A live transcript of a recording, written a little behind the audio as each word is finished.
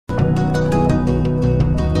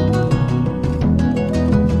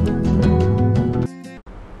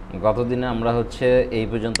গতদিনে আমরা হচ্ছে এই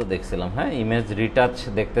পর্যন্ত দেখছিলাম, হ্যাঁ, ইমেজ রিটাচ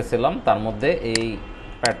দেখতেছিলাম, তার মধ্যে এই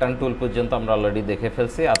প্যাটার্ন টুল পর্যন্ত আমরা অলরেডি দেখে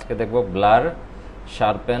ফেলছি। আজকে দেখব blur,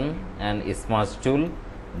 sharpen and Smerch tool,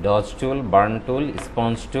 dodge tool, burn tool,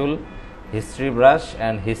 sponge tool, history brush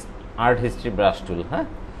and art history brush টুল। হ্যাঁ,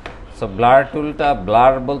 সো ব্লার টুলটা,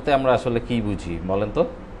 ব্লার বলতে আমরা আসলে কি বুঝি বলেন তো?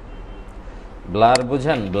 ব্লার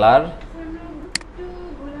বুঝেন? Blur,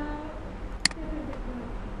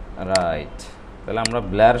 right. তাহলে আমরা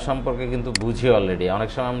ব্লার সম্পর্কে কিন্তু বুঝি অলরেডি। অনেক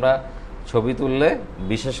সময় আমরা ছবি তুললে,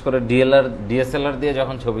 বিশেষ করে ডিএসএলআর দিয়ে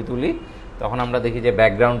যখন ছবি তুলি, তখন আমরা দেখি যে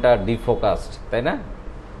ব্যাকগ্রাউন্ডটা ডিফোকাসড, তাই না,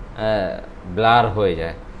 ব্লার হয়ে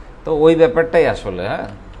যায়। তো ওই ব্যাপারটাই আসলে, হ্যাঁ,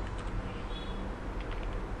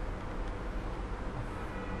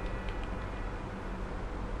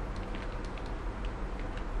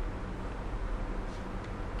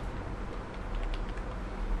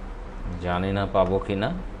 জানি না পাবো কি না।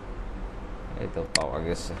 এই তো পাওয়া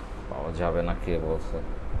গেছে। পাওয়া যাবে না কে বলছে?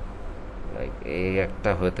 লাইক এই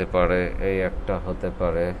একটা হতে পারে, এই একটা হতে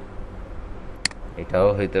পারে, এটাও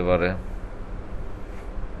হইতে পারে।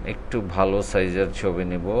 একটু ভালো সাইজের ছবি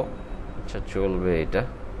নিব। আচ্ছা, চলবে এটা।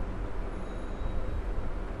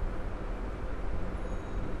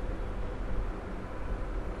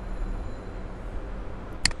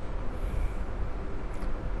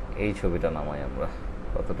 এই ছবিটা নামাই আমরা।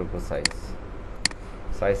 কতটুকু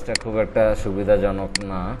সাইজটা খুব একটা সুবিধাজনক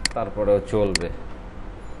না, তারপরেও চলবে।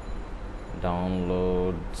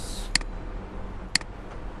 ডাউনলোডস।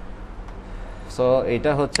 সো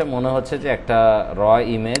এটা হচ্ছে, মনে হচ্ছে যে একটা র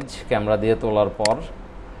ইমেজ ক্যামেরা দিয়ে তোলার পর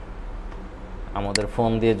আমাদের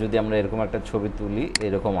ফোন দিয়ে যদি আমরা এরকম একটা ছবি তুলি,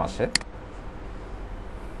 এরকম আসে।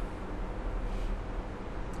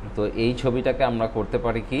 তো এই ছবিটাকে আমরা করতে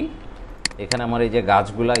পারি কি, এখানে আমার এই যে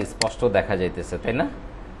গাছগুলা স্পষ্ট দেখা যাইতেছে, তাই না?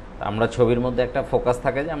 আমরা ছবির মধ্যে একটা ফোকাস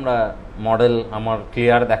থাকে যে আমরা মডেল আমার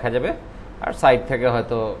ক্লিয়ার দেখা যাবে, আর সাইড থেকে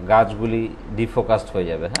হয়তো গাছগুলি ডিফোকাসড হয়ে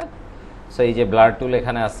যাবে। হ্যাঁ, সো এই যে ব্লার টুল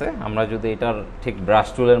এখানে আছে, আমরা যদি এটার ঠিক ব্রাশ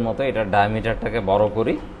টুলের মতো এটার ডায়ামিটারটাকে বড়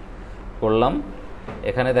করলাম,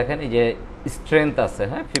 এখানে দেখেন এই যে স্ট্রেংথ আছে,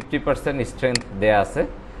 হ্যাঁ, 50% স্ট্রেংথ দেয়া আছে।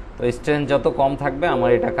 তো স্ট্রেংথ যত কম থাকবে আমার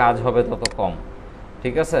এটা কাজ হবে তত কম,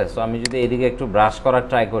 ঠিক আছে? সো আমি যদি এদিকে একটু ব্রাশ করার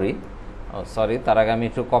ট্রাই করি, সরি, তার আগে আমি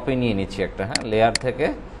একটু কপি নিয়ে নিচ্ছি একটা। হ্যাঁ, লেয়ার থেকে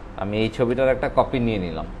আমি এই ছবিটার একটা কপি নিয়ে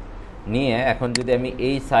নিলাম। নিয়ে এখন যদি আমি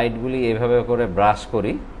এই সাইডগুলি এইভাবে করে ব্রাশ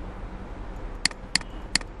করি,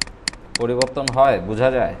 পরিবর্তন হয়, বোঝা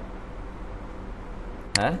যায়?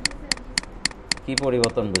 হ্যাঁ, কি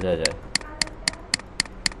পরিবর্তন বোঝা যায়?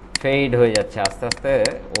 ফেড হয়ে যাচ্ছে আস্তে আস্তে,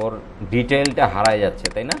 ওর ডিটেলটা হারায় যাচ্ছে,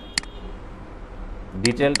 তাই না?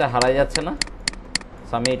 ডিটেলটা হারায় যাচ্ছে না?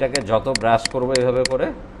 সো আমি এটাকে যত ব্রাশ করবো এইভাবে করে,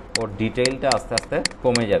 ওর ডিটেইলটা আস্তে আস্তে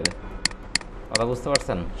কমে যাবে। কথা বুঝতে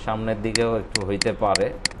পারছেন? সামনের দিকেও একটু হইতে পারে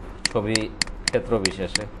ছবি ক্ষেত্র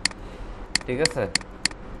বিশেষে, ঠিক আছে?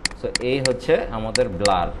 সো এই হচ্ছে আমাদের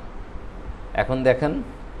ব্লার। এখন দেখেন,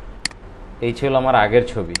 এই ছিল আমার আগের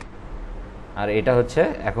ছবি, আর এটা হচ্ছে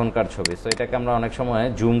এখনকার ছবি। সো এটাকে আমরা অনেক সময়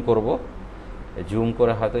জুম করব, জুম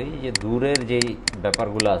করে হয়তো এই যে দূরের যেই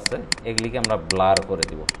ব্যাপারগুলো আছে এগুলিকে আমরা ব্লার করে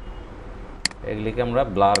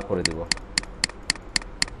দিব,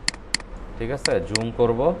 ঠিক আছে? জুম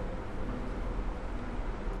করব,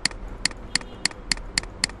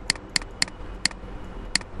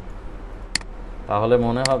 তাহলে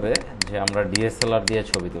মনে হবে যে আমরা ডিএসএলআর দিয়ে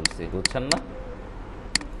ছবি তুলছি, বুঝছেন না?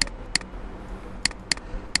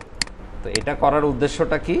 তো এটা করার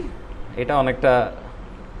উদ্দেশ্যটা কি? এটা অনেকটা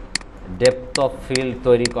ডেপথ অফ ফিল্ড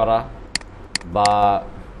তৈরি করা, বা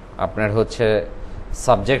আপনার হচ্ছে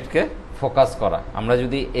সাবজেক্টকে ফোকাস করা। আমরা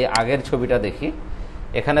যদি এই আগের ছবিটা দেখি,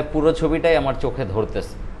 এখানে পুরো ছবিটাই আমার চোখে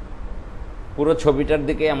ধরতেছে, পুরো ছবিটার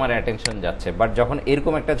দিকে আমার অ্যাটেনশন যাচ্ছে। বাট যখন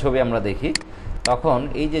এরকম একটা ছবি আমরা দেখি, তখন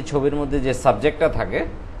এই যে ছবির মধ্যে যে সাবজেক্টটা থাকে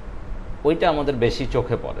ওইটা আমাদের বেশি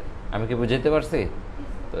চোখে পড়ে। আমি কি বুঝাইতে পারছি?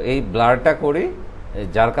 তো এই ব্লারটা করি,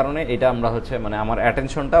 যার কারণে এটা আমরা হচ্ছে, মানে আমার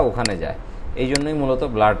অ্যাটেনশনটা ওখানে যায়, এই জন্যই মূলত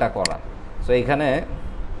ব্লারটা করা। সো এইখানে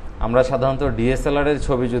আমরা সাধারণত ডিএসএলআরের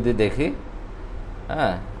ছবি যদি দেখি,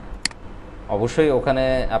 হ্যাঁ, অবশ্যই ওখানে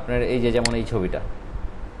আপনার এই যে যেমন এই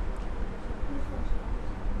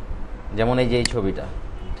ছবিটা,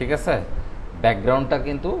 ঠিক আছে, ব্যাকগ্রাউন্ডটা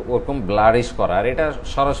কিন্তু ওরকম ব্লারিশ করা, আর এটা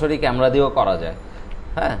সরাসরি ক্যামেরা দিয়েও করা যায়।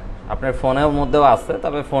 হ্যাঁ, আপনার ফোনের মধ্যেও আছে,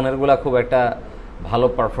 তবে ফোনেরগুলা খুব একটা ভালো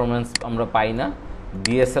পারফরমেন্স আমরা পাই না।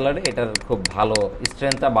 ডিএসএলআরে এটার খুব ভালো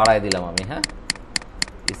স্ট্রেংথটা বাড়াই দিলাম আমি। হ্যাঁ,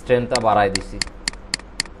 স্ট্রেংথটা বাড়াই দিছি,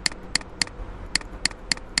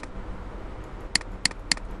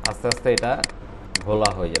 আস্তে আস্তে এটা ঘোলা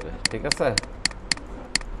হয়ে যাবে, ঠিক আছে?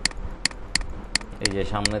 এই যে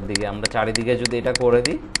সামনের দিকে আমরা চারিদিকে যদি এটা করে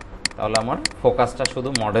দিই, তাহলে আমার ফোকাসটা শুধু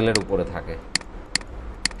মডেলের উপরে থাকে,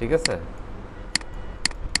 ঠিক আছে,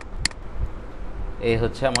 এই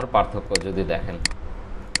হচ্ছে আমার পার্থক্য যদি দেখেন।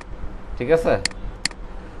 ঠিক আছে,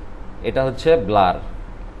 এটা হচ্ছে ব্লার।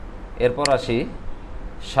 এরপর আসি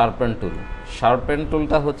শার্পেন টুল। শার্পেন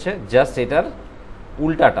টুলটা হচ্ছে জাস্ট এটার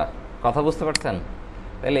উল্টাটা, কথা বুঝতে পারছেন?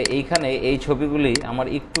 তাহলে এইখানে এই ছবিগুলি আমার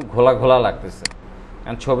একটু ঘোলা ঘোলা লাগতেছে,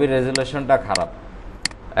 কারণ ছবির রেজুলেশনটা খারাপ।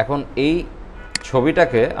 এখন এই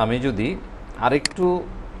ছবিটাকে আমি যদি আরেকটু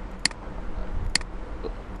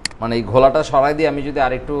মানে এই ঘোলাটা সরাই দিয়ে আমি যদি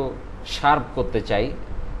আরেকটু শার্প করতে চাই,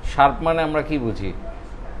 শার্প মানে আমরা কি বুঝি?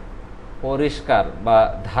 পরিষ্কার বা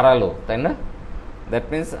ধারালো, তাই না? দ্যাট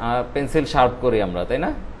মিন্স পেন্সিল শার্প করি আমরা, তাই না?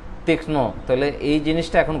 তীক্ষ্ণ। তাহলে এই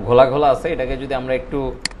জিনিসটা এখন ঘোলা ঘোলা আছে, এটাকে যদি আমরা একটু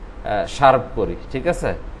শার্প করি, ঠিক আছে?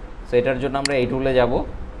 সো এটার জন্য আমরা এই টুলে যাব।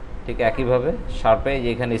 ঠিক একইভাবে শার্পে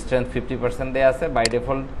যেখানে স্ট্রেংথ 50% দেওয়া আছে, বাই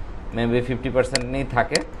ডিফল্ট মেবি 50% নিয়েই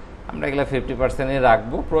থাকে, আমরা এগুলো 50%ই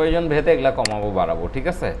রাখবো, প্রয়োজন ভেদে এগুলো কমাবো বাড়াবো, ঠিক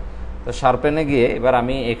আছে? তো শার্পেনে গিয়ে এবার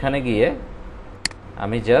আমি এখানে গিয়ে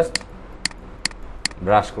আমি জাস্ট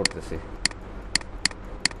ব্রাশ করতেছি,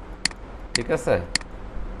 ঠিক আছে?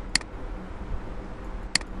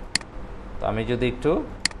 তো আমি যদি একটু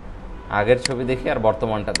আগের ছবি দেখি আর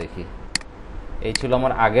বর্তমানটা দেখি, এই ছিল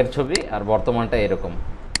আমার আগের ছবি আর বর্তমানটা এরকম,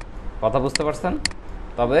 কথা বুঝতে পারছেন?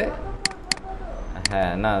 তবে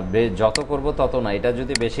হ্যাঁ, না যত করব তত না, এটা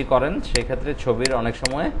যদি বেশি করেন সেক্ষেত্রে ছবির অনেক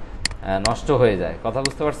সময় নষ্ট হয়ে যায়, কথা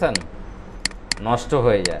বুঝতে পারছেন? নষ্ট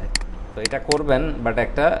হয়ে যায়। তো এটা করবেন, বাট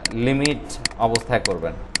একটা লিমিট অবস্থায়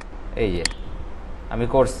করবেন। এই যে আমি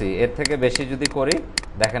করছি, এর থেকে বেশি যদি করি,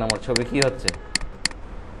 দেখেন আমার ছবি কি হচ্ছে,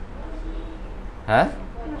 হ্যাঁ,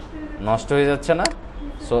 নষ্ট হয়ে যাচ্ছে না?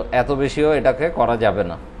 সো এত বেশিও এটাকে করা যাবে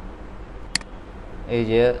না। এই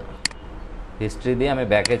যে হিস্ট্রি দিয়ে আমি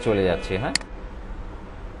ব্যাকে চলে যাচ্ছি, হ্যাঁ,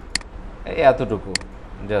 এই এতটুকু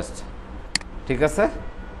জাস্ট, ঠিক আছে?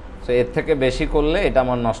 সো এর থেকে বেশি করলে এটা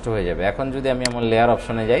আমার নষ্ট হয়ে যাবে। এখন যদি আমি আমার লেয়ার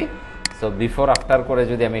অপশনে যাই, সো বিফোর আফটার করে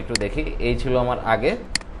যদি আমি একটু দেখি, এই ছিল আমার আগে,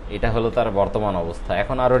 এটা হলো তার বর্তমান অবস্থা।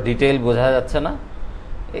 এখন আরও ডিটেইল বোঝা যাচ্ছে না?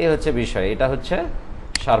 এই হচ্ছে বিষয়। এটা হচ্ছে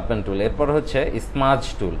শার্পেন টুল। এরপর হচ্ছে স্মাজ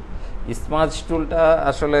টুল। স্মাজ টুলটা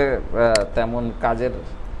আসলে তেমন কাজের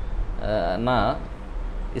না।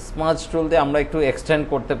 স্মাজ টুল দিয়ে আমরা একটু এক্সটেন্ড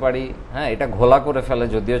করতে পারি, হ্যাঁ, এটা ঘোলা করে ফেলে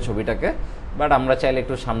যদিও ছবিটাকে, বাট আমরা চাইলে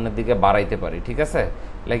একটু সামনের দিকে বাড়াইতে পারি, ঠিক আছে?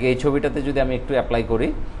 লাইক এই ছবিটাতে যদি আমি একটু অ্যাপ্লাই করি,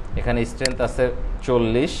 এখানে স্ট্রেংথ আছে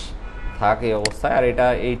 40, থাক এই অবস্থায়। আর এটা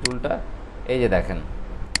এই টুলটা, এই যে দেখেন,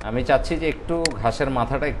 আমি চাচ্ছি যে একটু ঘাসের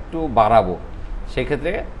মাথাটা একটু বাড়াবো,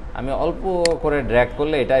 সেক্ষেত্রে আমি অল্প করে ড্র্যাগ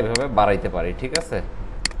করলে এটা এভাবে বাড়াইতে পারি, ঠিক আছে?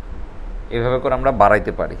 এভাবে করে আমরা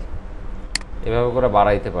বাড়াইতে পারি, এভাবে করে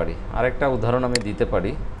বাড়াইতে পারি। আরেকটা উদাহরণ আমি দিতে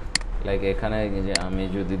পারি, লাইক এখানে যে আমি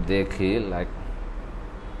যদি দেখি, লাইক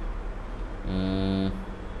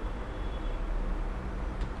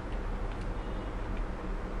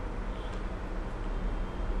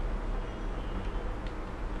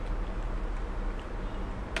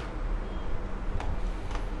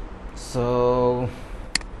সো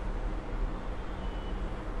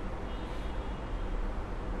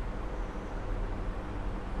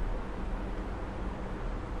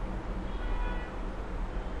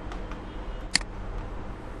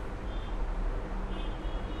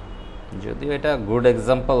যদিও এটা গুড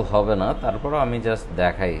এক্সাম্পল হবে না, তারপরও আমি জাস্ট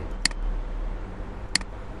দেখাই।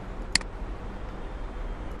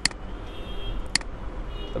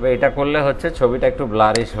 তবে এটা করলে হচ্ছে ছবিটা একটু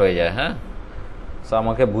ব্লারিশ হয়ে যায়, হ্যাঁ? সো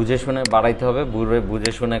আমাকে বুঝে শুনে বাড়াইতে হবে,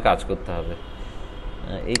 বুঝে শুনে কাজ করতে হবে।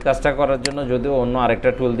 এই কাজটা করার জন্য যদিও অন্য আরেকটা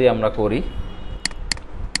টুল দিয়ে আমরা করি,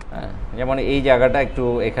 হ্যাঁ, যেমন এই জায়গাটা একটু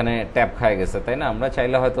এখানে ট্যাপ খায় গেছে, তাই না? আমরা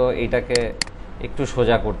চাইলে হয়তো এইটাকে একটু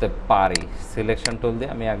সোজা করতে পারি। সিলেকশন টুল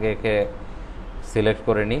দিয়ে আমি আগে একে সিলেক্ট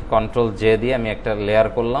করে নিই, কন্ট্রোল জে দিয়ে আমি একটা লেয়ার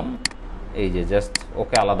করলাম, এই যে জাস্ট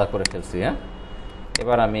ওকে আলাদা করে ফেলছি, হ্যাঁ?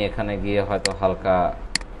 এবার আমি এখানে গিয়ে হয়তো হালকা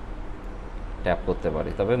ট্যাপ করতে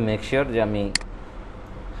পারি, তবে মেক শিওর যে আমি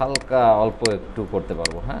হালকা অল্প একটু করতে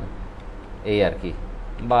পারবো, হ্যাঁ, এই আর কি।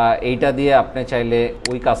 বা এইটা দিয়ে আপনি চাইলে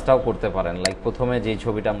ওই কাজটাও করতে পারেন, লাইক প্রথমে যেই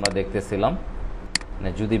ছবিটা আমরা দেখতেছিলাম, মানে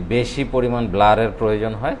যদি বেশি পরিমাণ ব্লারের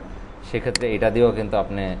প্রয়োজন হয় সেক্ষেত্রে এটা দিয়েও কিন্তু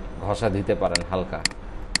আপনি ঘষা দিতে পারেন হালকা,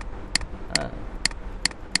 হ্যাঁ,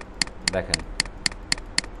 দেখেন।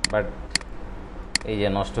 বাট এই যে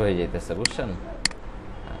নষ্ট হয়ে যাইতেছে, বুঝছেন?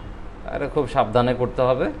 আরে খুব সাবধানে করতে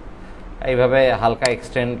হবে। এইভাবে হালকা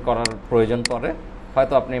এক্সটেন্ড করার প্রয়োজন পড়ে,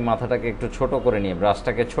 হয়তো আপনি মাথাটাকে একটু ছোট করে নিয়ে,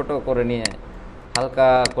 ব্রাশটাকে ছোট করে নিয়ে হালকা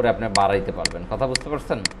করে আপনি বাড়াইতে পারবেন, কথা বুঝতে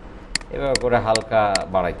পারছেন? এভাবে করে হালকা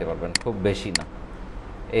বাড়াইতে পারবেন, খুব বেশি না।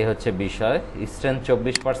 এই হচ্ছে বিষয়। স্ট্রেংথ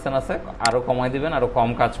 24% আছে, আরও কমাই দিবেন, আরও কম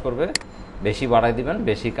কাজ করবে, বেশি বাড়াই দিবেন,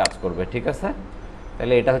 বেশি কাজ করবে, ঠিক আছে?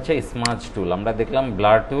 তাহলে এটা হচ্ছে স্মাজ টুল। আমরা দেখলাম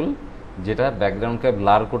ব্লার টুল, যেটা ব্যাকগ্রাউন্ডকে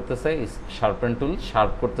ব্লার করতেছে, শার্পেন টুল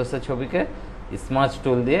শার্প করতেছে ছবিকে, স্মার্চ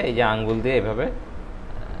টুল দিয়ে এই যে আঙ্গুল দিয়ে এভাবে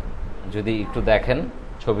যদি একটু দেখেন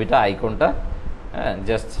ছবিটা আইকনটা, হ্যাঁ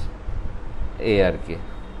জাস্ট এই আর কি।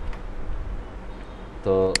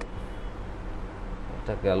 তো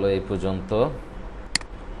এটা গেল এই পর্যন্ত।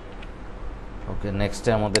 ওকে, নেক্সটে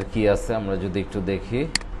আমাদের কি আছে আমরা যদি একটু দেখি।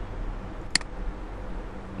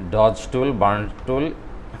 ডজ টুল, বার্ন টুল।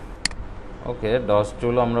 ওকে, ডজ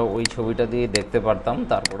টুল আমরা ওই ছবিটা দিয়ে দেখতে পারতাম,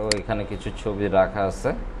 তারপরেও এখানে কিছু ছবি রাখা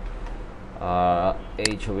আছে।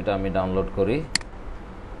 এই ছবিটা আমি ডাউনলোড করি।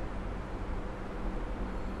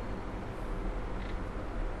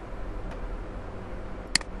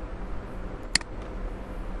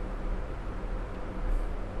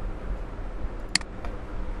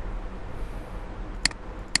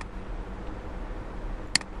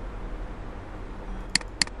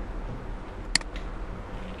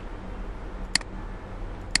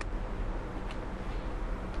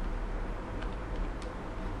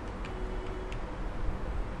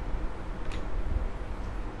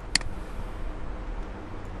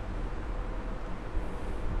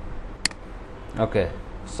 ওকে,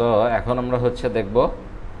 সো এখন আমরা হচ্ছে দেখব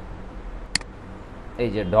এই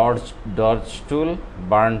যে ডজ টুল,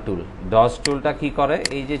 বার্ন টুল। ডজ টুলটা কি করে,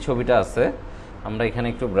 এই যে ছবিটা আছে আমরা এখানে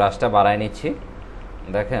একটু ব্রাশটা বাড়ায় নিচ্ছি,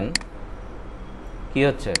 দেখেন কি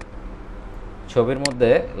হচ্ছে, ছবির মধ্যে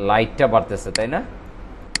লাইটটা বাড়তেছে তাই না,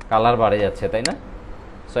 কালার বাড়ে যাচ্ছে তাই না।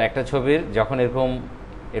 সো একটা ছবির যখন এরকম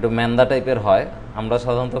একটু ম্যান্দা টাইপের হয়, আমরা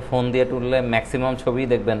সাধারণত ফোন দিয়ে তুললে ম্যাক্সিমাম ছবি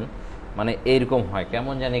দেখবেন মানে এইরকম হয়,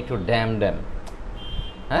 কেমন জানি একটু ড্যাম,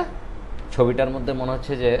 হ্যাঁ ছবিটার মধ্যে মনে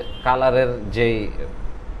হচ্ছে যে কালারের যেই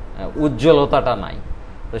উজ্জ্বলতাটা নাই।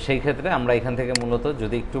 তো সেই ক্ষেত্রে আমরা এখান থেকে মূলত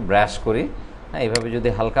যদি একটু ব্রাশ করি, হ্যাঁ এইভাবে যদি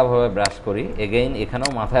হালকাভাবে ব্রাশ করি, এগেইন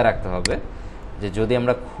এখানেও মাথায় রাখতে হবে যে যদি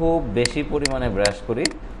আমরা খুব বেশি পরিমাণে ব্রাশ করি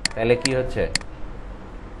তাহলে কি হচ্ছে,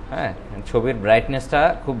 হ্যাঁ ছবির ব্রাইটনেসটা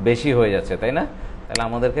খুব বেশি হয়ে যাচ্ছে তাই না। তাহলে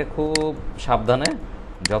আমাদেরকে খুব সাবধানে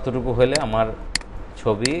যতটুকু হলে আমার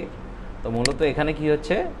ছবি, তো মূলত এখানে কি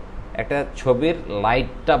হচ্ছে, একটা ছবির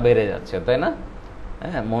লাইটটা বেড়ে যাচ্ছে তাই না।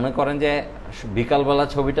 হ্যাঁ মনে করেন যে বিকালবেলা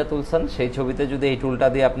ছবিটা তুলছেন, সেই ছবিতে যদি এই টুলটা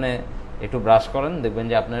দিয়ে আপনি একটু ব্রাশ করেন, দেখবেন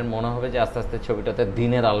যে আপনার মনে হবে যে আস্তে আস্তে ছবিটাতে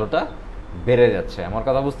দিনের আলোটা বেড়ে যাচ্ছে। আমার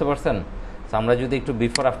কথা বুঝতে পারছেন। আমরা যদি একটু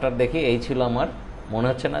বিফোর আফটার দেখি, এই ছিল আমার, মনে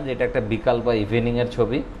হচ্ছে না যে এটা একটা বিকাল বা ইভিনিংয়ের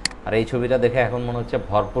ছবি, আর এই ছবিটা দেখে এখন মনে হচ্ছে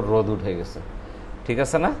ভরপুর রোদ উঠে গেছে, ঠিক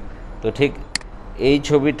আছে না। তো ঠিক এই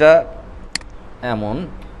ছবিটা এমন,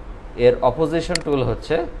 এর অপোজিশন টুল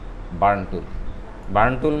হচ্ছে বার্ন টুল।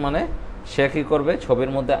 বার্ন টুল মানে সে কী করবে,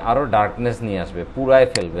 ছবির মধ্যে আরও ডার্কনেস নিয়ে আসবে, পুরায়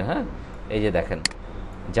ফেলবে। হ্যাঁ এই যে দেখেন,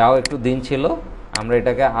 যাও একটু দিন ছিল, আমরা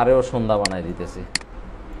এটাকে আরও সন্ধ্যা বানায় দিতেছি,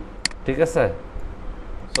 ঠিক আছে।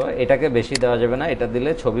 সো এটাকে বেশি দেওয়া যাবে না, এটা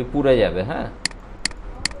দিলে ছবি পুড়ে যাবে, হ্যাঁ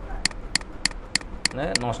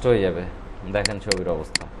নষ্ট হয়ে যাবে, দেখেন ছবির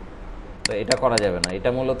অবস্থা। তো এটা করা যাবে না, এটা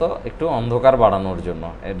মূলত একটু অন্ধকার বাড়ানোর জন্য,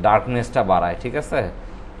 ডার্কনেসটা বাড়ায়, ঠিক আছে।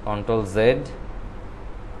 Control Z.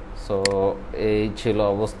 সো এই ছিল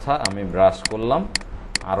অবস্থা, আমি ব্রাশ করলাম,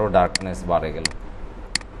 আরও ডার্কনেস বাড়ে গেল,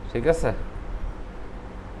 ঠিক আছে,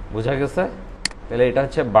 বোঝা গেছে। তাহলে এটা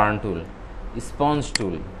হচ্ছে বার্ন টুল। স্পঞ্জ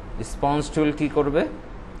টুল, স্পঞ্জ টুল কী করবে,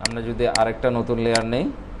 আমরা যদি আরেকটা নতুন লেয়ার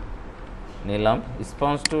নিলাম,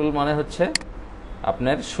 স্পঞ্জ টুল মানে হচ্ছে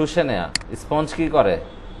আপনার শুষে নেয়া। স্পঞ্জ কী করে,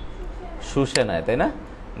 শুষে নেয় তাই না।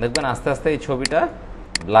 দেখবেন আস্তে আস্তে এই ছবিটা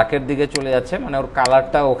ব্ল্যাকের দিকে চলে যাচ্ছে, মানে ওর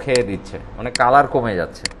কালারটা ও খেয়ে দিচ্ছে, মানে কালার কমে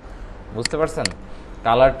যাচ্ছে, বুঝতে পারছেন,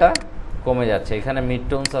 কালারটা কমে যাচ্ছে। এখানে মিড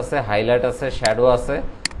টোনস আছে, হাইলাইট আছে, শ্যাডো আছে,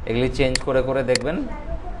 এগুলি চেঞ্জ করে করে দেখবেন,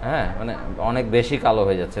 হ্যাঁ মানে অনেক বেশি কালো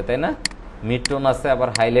হয়ে যাচ্ছে তাই না। মিড টোন আছে, আবার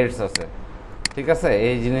হাইলাইটস আছে, ঠিক আছে।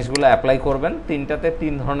 এই জিনিসগুলো অ্যাপ্লাই করবেন, তিনটাতে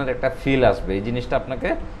তিন ধরনের একটা ফিল আসবে, এই জিনিসটা আপনাকে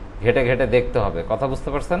ঘেটে ঘেটে দেখতে হবে, কথা বুঝতে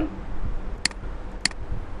পারছেন।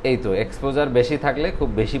 এই তো এক্সপোজার বেশি থাকলে খুব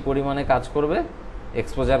বেশি পরিমাণে কাজ করবে,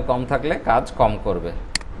 এক্সপোজার কম থাকলে কাজ কম করবে,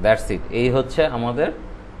 দ্যাটস ইট। এই হচ্ছে আমাদের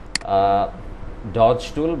ডজ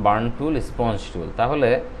টুল, বার্ন টুল, স্পঞ্জ টুল। তাহলে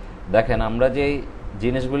দেখেন আমরা যেই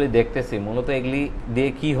জিনিসগুলি দেখতেছি মূলত এগুলি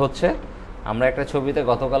দিয়ে কি হচ্ছে, আমরা একটা ছবিতে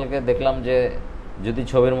গতকালকে দেখলাম যে যদি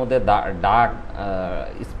ছবির মধ্যে ডার্ক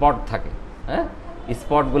স্পট থাকে, হ্যাঁ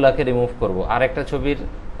স্পটগুলোকে রিমুভ করব। আর একটা ছবির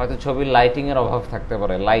হয়তো ছবির লাইটিংয়ের অভাব থাকতে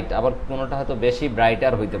পারে, লাইট আবার কোনোটা হয়তো বেশি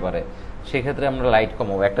ব্রাইটার হইতে পারে, সেক্ষেত্রে আমরা লাইট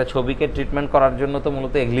কমাবো। একটা ছবিকে ট্রিটমেন্ট করার জন্য তো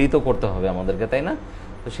মূলত এগুলিই তো করতে হবে আমাদেরকে তাই না।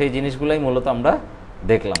 তো সেই জিনিসগুলোই মূলত আমরা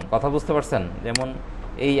দেখলাম, কথা বুঝতে পারছেন। যেমন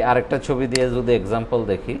এই আরেকটা ছবি দিয়ে যদি এক্সাম্পল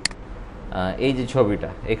দেখি, এই যে ছবিটা,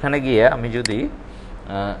 এখানে গিয়ে আমি যদি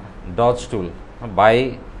ডজ টুল, বাই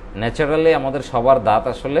ন্যাচারালি আমাদের সবার দাঁত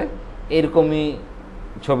আসলে এরকমই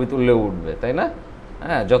ছবি তুললে উঠবে তাই না।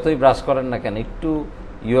 হ্যাঁ যতই ব্রাশ করেন না কেন, একটু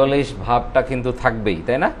ইয়েলোইশ ভাবটা কিন্তু থাকবেই,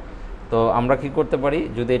 তাই না? তো আমরা কি করতে পারি,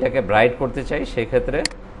 যদি এটাকে ব্রাইট করতে চাই সেই ক্ষেত্রে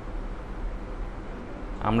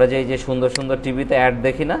আমরা যে এই যে সুন্দর সুন্দর টিভিতে অ্যাড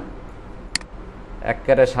দেখি না,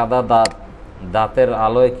 একেবারে সাদা দাঁত, দাঁতের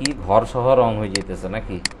আলোয় কি ঘর সহ রং হয়ে যেতেছে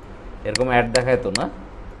নাকি, এরকম অ্যাড দেখায় তো না?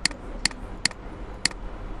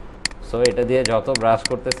 সো এটা দিয়ে যত ব্রাশ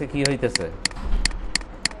করতেছে কি হইতেছে,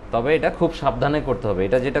 তবে এটা খুব সাবধানে করতে হবে।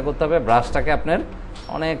 এটা যেটা করতে হবে, ব্রাশটাকে আপনার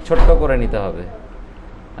অনেক ছোট্ট করে নিতে হবে।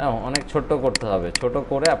 হ্যাঁ, অনেক ছোট্ট করতে হবে, ছোট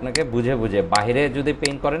করে আপনাকে বুঝে বুঝে। বাইরে যদি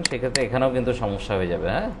পেইন্ট করেন সেক্ষেত্রে এখানেও কিন্তু সমস্যা হয়ে যাবে।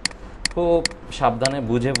 হ্যাঁ, খুব সাবধানে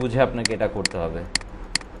বুঝে বুঝে আপনাকে এটা করতে হবে,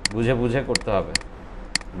 বুঝে বুঝে করতে হবে।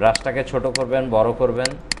 ব্রাশটাকে ছোট করবেন, বড় করবেন।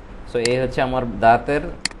 সো এই হচ্ছে আমার দাঁতের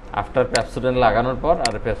আফটার পেপসোডেন্ট লাগানোর পর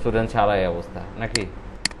আর পেপসোডেন্ট ছাড়াই অবস্থা নাকি।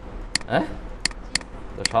 হ্যাঁ,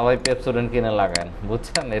 তো সবাই পেপসোডেন্ট কিনে লাগান,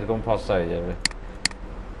 বুঝছেন? এরকম ফসা হয়ে যাবে।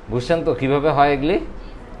 বুঝছেন তো কীভাবে হয় এগুলি?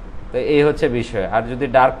 তো এই হচ্ছে বিষয়। আর যদি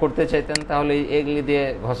ডার্ক করতে চাইতেন তাহলে এগুলি দিয়ে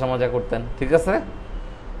ঘষা মাজা করতেন, ঠিক আছে?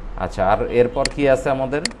 আচ্ছা, আর এরপর কি আছে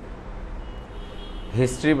আমাদের?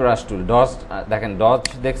 হিস্ট্রি ব্রাশ টুল, ডজ, দেখেন ডজ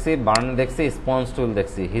দেখছি, বার্ন দেখছি, স্পঞ্জ টুল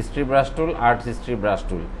দেখছি, হিস্ট্রি ব্রাশ টুল, আর্ট হিস্ট্রি ব্রাশ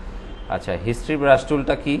টুল। আচ্ছা, হিস্ট্রি ব্রাশ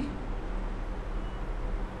টুলটা কি?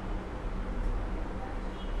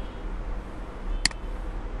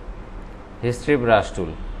 হিস্ট্রি ব্রাশ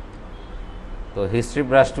টুল, তো হিস্ট্রি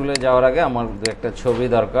ব্রাশ টুলে যাওয়ার আগে আমার একটা ছবি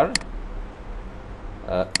দরকার।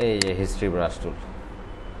 এই যে হিস্ট্রি ব্রাশ টুল।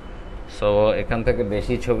 সো এখান থেকে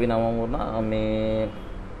বেশি ছবি নামাবো না, আমি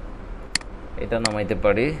এটা নামাইতে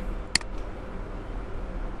পারি।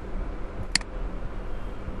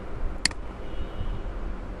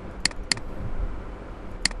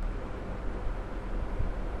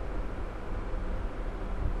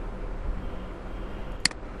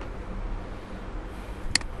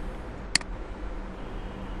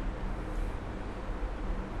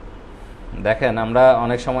 দেখেন, আমরা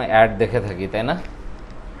অনেক সময় অ্যাড দেখে থাকি, তাই না?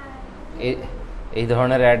 এই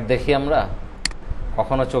ধরনের অ্যাড দেখি আমরা।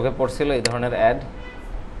 কখনো চোখে পড়ছিল এই ধরনের অ্যাড?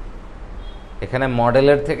 এখানে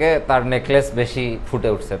মডেলের থেকে তার নেকলেস বেশি ফুটে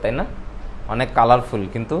উঠছে, তাই না? অনেক কালারফুল,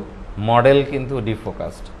 কিন্তু মডেল কিন্তু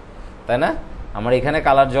ডিফোকাসড, তাই না? আমার এখানে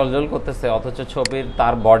কালার জলজল করতেছে, অথচ ছবির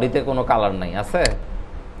তার বডিতে কোনো কালার নাই, আছে?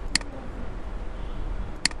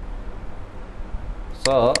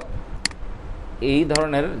 সো এই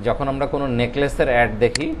ধরনের যখন আমরা কোনো নেকলেসের অ্যাড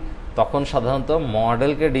দেখি তখন সাধারণত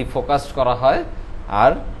মডেলকে ডিফোকাসড করা হয়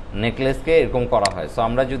আর নেকলেসকে এরকম করা হয়। সো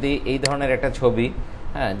আমরা যদি এই ধরনের একটা ছবি,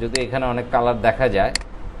 হ্যাঁ, যদি এখানে অনেক কালার দেখা যায়,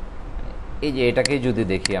 এই যে এটাকেই যদি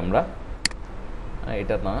দেখি আমরা,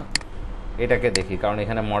 এটা না, এটাকে দেখি, কারণ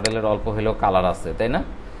এখানে মডেলের অল্প হলেও কালার আছে, তাই না?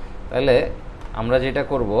 তাহলে আমরা যেটা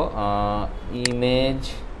করব, ইমেজ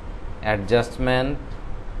অ্যাডজাস্টমেন্ট,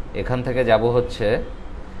 এখান থেকে যাব হচ্ছে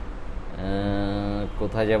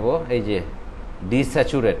কোথায় যাব, এই যে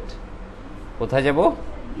ডিস্যাচুরেট, কোথায় যাব,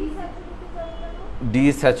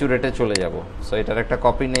 ডিস্যাচুরেটে চলে যাব। সো এটার একটা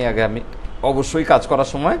কপি নেই আগে, আমি অবশ্যই কাজ করার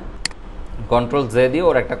সময় কন্ট্রোল জে দিয়ে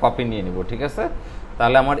ওর একটা কপি নিয়ে নিব, ঠিক আছে?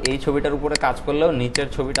 তাহলে আমার এই ছবিটার উপরে কাজ করলেও নিচের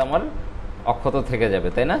ছবিটা আমার অক্ষত থেকে যাবে,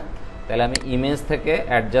 তাই না? তাহলে আমি ইমেজ থেকে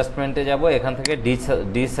অ্যাডজাস্টমেন্টে যাব, এখান থেকে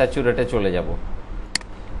ডিস্যাচুরেটে চলে যাব।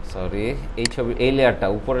 সরি, এই ছবি, এই লেয়ারটা,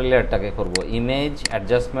 উপরের লেয়ারটাকে করব ইমেজ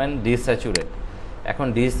অ্যাডজাস্টমেন্ট ডিস্যাচুরেট। এখন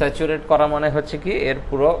ডিস্যাচুরেট করা মানে হচ্ছে কি, এর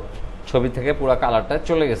পুরো ছবি থেকে পুরো কালারটা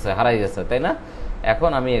চলে গেছে, হারাই গেছে, তাই না?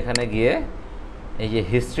 এখন আমি এখানে গিয়ে এই যে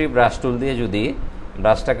হিস্ট্রি ব্রাশ টুল দিয়ে যদি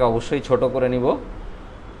ব্রাশটাকে অবশ্যই ছোট করে নিব,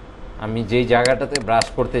 আমি যেই জায়গাটাতে ব্রাশ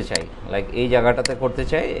করতে চাই, লাইক এই জায়গাটাতে করতে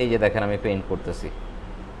চাই, এই যে দেখেন আমি পেইন্ট করতেছি।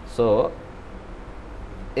 সো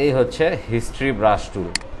এই হচ্ছে হিস্ট্রি ব্রাশ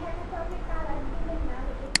টুল।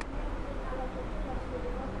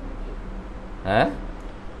 হ্যাঁ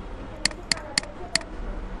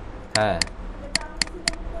হ্যাঁ,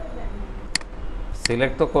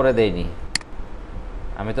 সিলেক্ট তো করে দেইনি,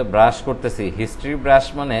 আমি তো ব্রাশ করতেছি। হিস্ট্রি ব্রাশ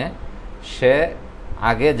মানে সে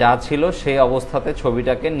আগে যা ছিল সেই অবস্থাতে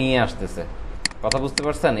ছবিটাকে নিয়ে আসতেছে, কথা বুঝতে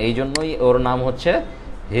পারছেন? এই জন্যই ওর নাম হচ্ছে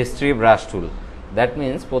history brush tool. That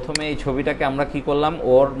means প্রথমে এই ছবিটাকে আমরা কি করলাম,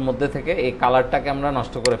 ওর মধ্যে থেকে এই কালারটাকে আমরা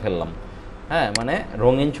নষ্ট করে ফেললাম। হ্যাঁ, মানে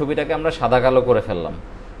রঙিন ছবিটাকে আমরা সাদা কালো করে ফেললাম।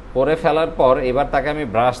 করে ফেলার পর এবার তাকে আমি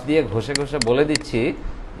ব্রাশ দিয়ে ঘষে ঘষে বলে দিচ্ছি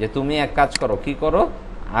যে তুমি এক কাজ করো, কি করো,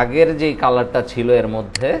 আগের যেই কালারটা ছিল এর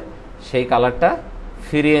মধ্যে সেই কালারটা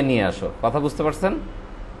ফিরিয়ে নিয়ে আসো, কথা বুঝতে পারছেন?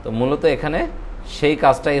 তো মূলত এখানে সেই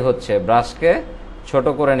কাজটাই হচ্ছে, ব্রাশকে ছোট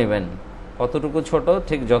করে নেবেন। কতটুকু ছোট,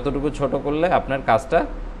 ঠিক যতটুকু ছোট করলে আপনার কাজটা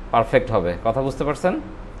পারফেক্ট হবে, কথা বুঝতে পারছেন?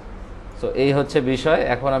 সো এই হচ্ছে বিষয়।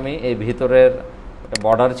 এখন আমি এই ভিতরের একটা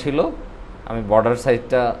বর্ডার ছিল, আমি বর্ডার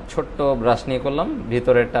সাইজটা ছোট্ট ব্রাশ নিয়ে করলাম,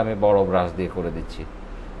 ভিতরেরটা আমি বড় ব্রাশ দিয়ে করে দিচ্ছি,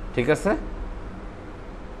 ঠিক আছে?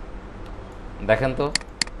 দেখেন তো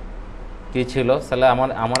কি ছিল তাহলে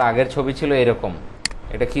আমার আগের ছবি ছিল এরকম,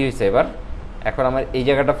 এটা কি হয়েছে এবার, এখন আমার এই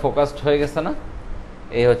জায়গাটা ফোকাসড হয়ে গেছে না,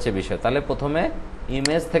 এই হচ্ছে বিষয়। তাহলে প্রথমে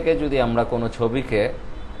ইমেজ থেকে যদি আমরা কোনো ছবিকে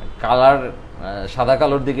কালার সাদা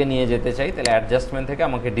কালোর দিকে নিয়ে যেতে চাই, তাহলে অ্যাডজাস্টমেন্ট থেকে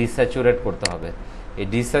আমাকে ডিস্যাচুরেট করতে হবে। এই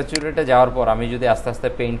ডিস্যাচুরেটে যাওয়ার পর আমি যদি আস্তে আস্তে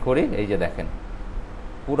পেইন্ট করি, এই যে দেখেন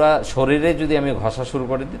পুরা শরীরে যদি আমি ঘষা শুরু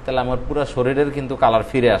করে দিই, তাহলে আমার পুরা শরীরের কিন্তু কালার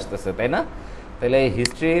ফিরে আসতেছে, তাই না? তাহলে এই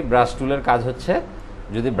হিস্ট্রি ব্রাশ টুলের কাজ হচ্ছে,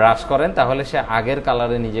 যদি ব্রাশ করেন তাহলে সে আগের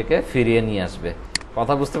কালারে নিজেকে ফিরিয়ে নিয়ে আসবে।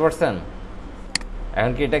 কথা বুঝতে পারছেন?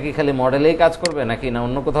 এখন কি এটা কি খালি মডেলেই কাজ করবে নাকি না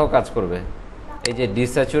অন্য কোথাও কাজ করবে? এই যে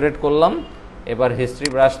ডিস্যাচুরেট করলাম, এবার হিস্ট্রি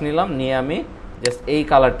ব্রাশ নিলাম, নিয়ে আমি জাস্ট এই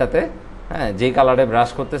কালারটাতে, হ্যাঁ যেই কালারে ব্রাশ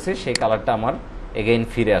করতেছি সেই কালারটা আমার এগেইন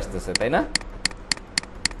ফিরে আসতেছে, তাই না?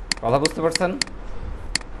 কথা বুঝতে পারছেন?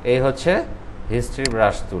 এই হচ্ছে হিস্ট্রি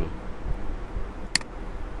ব্রাশ টুল।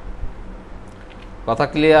 কথা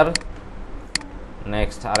ক্লিয়ার?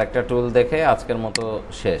 নেক্সট আরেকটা টুল দেখে আজকের মতো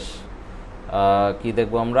শেষ। কি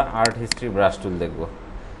দেখবো আমরা? আর্ট হিস্ট্রি ব্রাশ টুল দেখবো।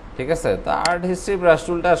 ঠিক আছে, তো আর্ট হিস্ট্রি ব্রাশ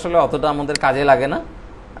টুলটা আসলে অতটা আমাদের কাজে লাগে না,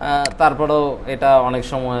 তারপরেও এটা অনেক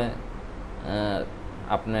সময়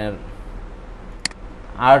আপনার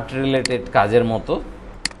আর্ট রিলেটেড কাজের মতো,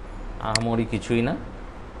 আহামরি কিছুই না।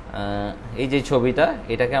 এই যে ছবিটা,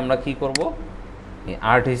 এটাকে আমরা কি করব,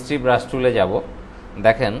 আর্ট হিস্ট্রি ব্রাশ টুলে যাব।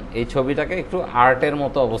 দেখেন এই ছবিটাকে একটু আর্টের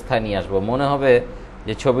মতো অবস্থায় নিয়ে আসবো, মনে হবে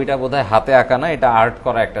যে ছবিটা বোধহয় হাতে আঁকা না, এটা আর্ট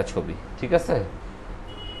করা একটা ছবি। ঠিক আছে,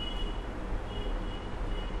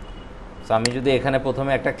 তো আমি যদি এখানে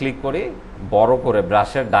প্রথমে একটা ক্লিক করি, বড় করে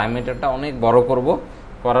ব্রাশের ডায়ামিটারটা অনেক বড় করব,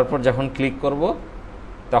 করার পর যখন ক্লিক করব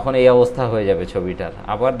তখন এই অবস্থা হয়ে যাবে ছবিটার।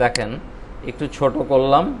 আবার দেখেন একটু ছোট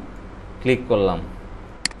করলাম, ক্লিক করলাম,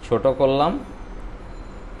 ছোট করলাম,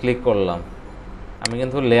 ক্লিক করলাম, আমি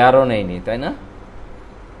কিন্তু লেয়ারও নেইনি, তাই না?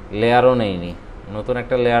 লেয়ারও নেইনি, নতুন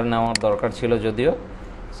একটা লেয়ার নেওয়ার দরকার ছিল যদিও।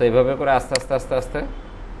 সো এইভাবে করে আস্তে আস্তে আস্তে আস্তে,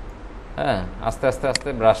 হ্যাঁ আস্তে আস্তে আস্তে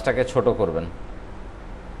ব্রাশটাকে ছোট করবেন,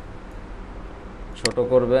 ছোট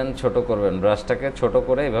করবেন, ছোট করবেন, ব্রাশটাকে ছোট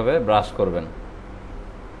করে এভাবে ব্রাশ করবেন।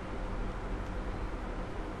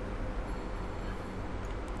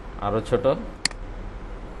 আরো ছোট।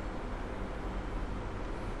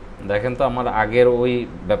 দেখেন তো আমার আগের ওই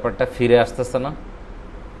ব্যাপারটা ফিরে আসতেছে না?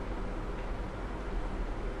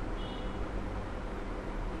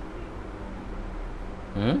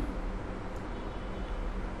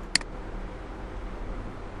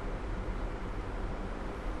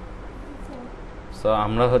 সো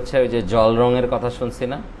আমরা হচ্ছে ওই যে জল রঙের কথা শুনছি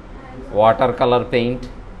না, ওয়াটার কালার পেইন্ট,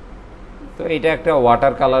 তো এটা একটা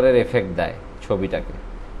ওয়াটার কালারের এফেক্ট দেয় ছবিটাকে।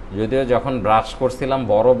 যদিও যখন ব্রাশ করছিলাম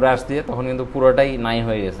বড় ব্রাশ দিয়ে, তখন কিন্তু পুরোটাই নাই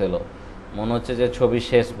হয়ে গেছিল, মনে হচ্ছে যে ছবি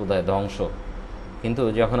শেষ, বোধহয় ধ্বংস। কিন্তু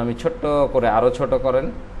যখন আমি ছোট্ট করে আরও ছোট করেন,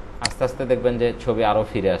 আস্তে আস্তে দেখবেন যে ছবি আরও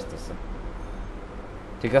ফিরে আসতেছে।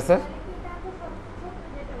 ঠিক আছে,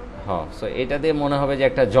 হ্যাঁ। সো এটা দিয়ে মনে হবে যে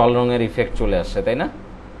একটা জল রঙের ইফেক্ট চলে আসছে, তাই না?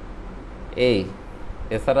 এই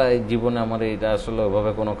এছাড়া এই জীবনে আমার এটা আসলে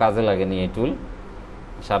ওইভাবে কোনো কাজে লাগেনি এই টুল।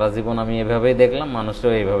 সারা জীবন আমি এভাবেই দেখলাম,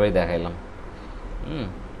 মানুষরাও এইভাবেই দেখাইলাম।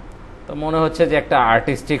 তো মনে হচ্ছে যে একটা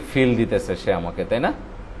আর্টিস্টিক ফিল দিতেছে সে আমাকে, তাই না?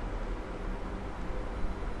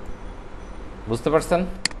 বুঝতে পারছেন?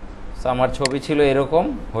 আমার ছবি ছিল এরকম,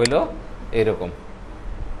 হইল এরকম,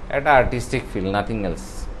 একটা আর্টিস্টিক ফিল, নাথিং এলস।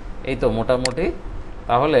 এই তো মোটামুটি।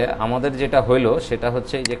 তাহলে আমাদের যেটা হইলো সেটা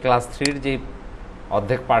হচ্ছে যে ক্লাস 3-র যেই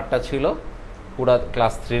অর্ধেক পার্টটা ছিল, পুরা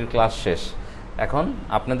ক্লাস 3-র ক্লাস শেষ। এখন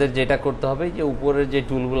আপনাদের যেটা করতে হবে, যে উপরের যে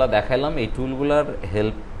টুলগুলা দেখাইলাম, এই টুলগুলার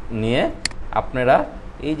হেল্প নিয়ে আপনারা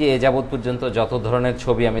এই যে এ যাবৎ পর্যন্ত যত ধরনের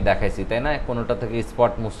ছবি আমি দেখাইছি, তাই না, কোনোটা থেকে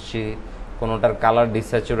স্পট মুছছি, কোনোটার কালার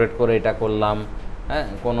ডিস্যাচুরেট করে এটা করলাম, হ্যাঁ,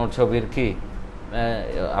 কোনো ছবির কি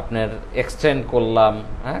আপনার এক্সটেন্ড করলাম,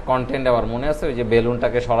 হ্যাঁ, কন্টেন্ট আবার মনে আছে ওই যে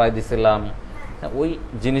বেলুনটাকে সরাই দিছিলাম, ওই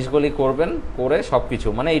জিনিসগুলি করবেন, করে সব কিছু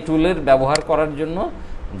মানে এই টুলের ব্যবহার করার জন্য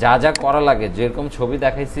যা যা করা লাগে, যেরকম ছবি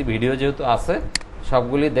দেখাইছি, ভিডিও যেহেতু আছে,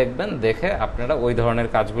 সবগুলি দেখবেন, দেখে আপনারা ওই ধরনের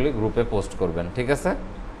কাজগুলি গ্রুপে পোস্ট করবেন। ঠিক আছে?